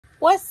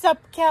What's up,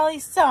 Kelly?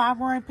 So, I'm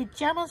wearing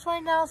pajamas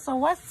right now. So,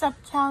 what's up,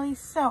 Kelly?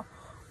 So,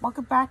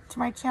 welcome back to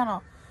my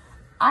channel.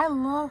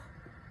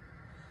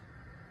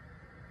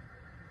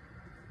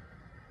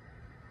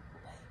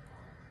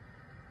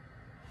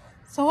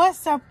 So,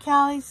 what's up,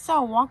 Kelly?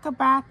 So, welcome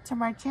back to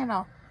my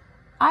channel.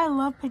 I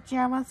love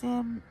pajamas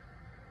in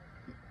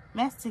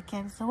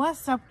Mexican. So,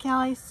 what's up,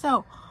 Kelly?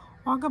 So,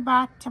 welcome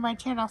back to my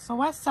channel. So,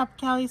 what's up,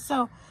 Kelly?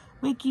 So,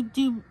 we can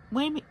do,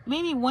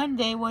 maybe one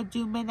day we'll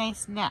do midnight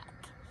snack.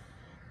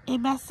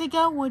 In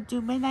Mexico, we'll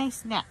do midnight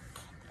snack.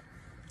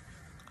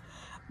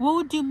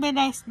 We'll do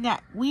midnight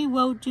snack. We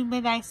will do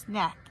midnight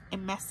snack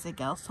in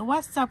Mexico. So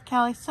what's up,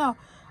 Kelly? So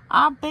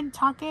I've been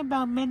talking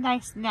about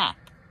midnight snack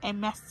in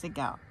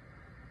Mexico.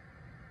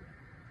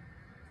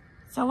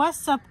 So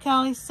what's up,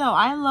 Kelly? So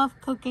I love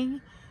cooking.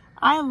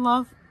 I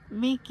love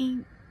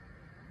making.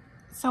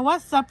 So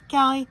what's up,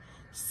 Kelly?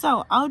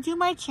 So I'll do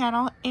my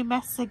channel in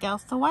Mexico.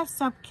 So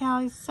what's up,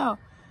 Kelly? So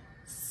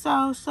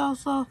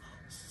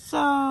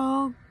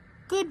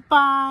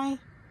goodbye.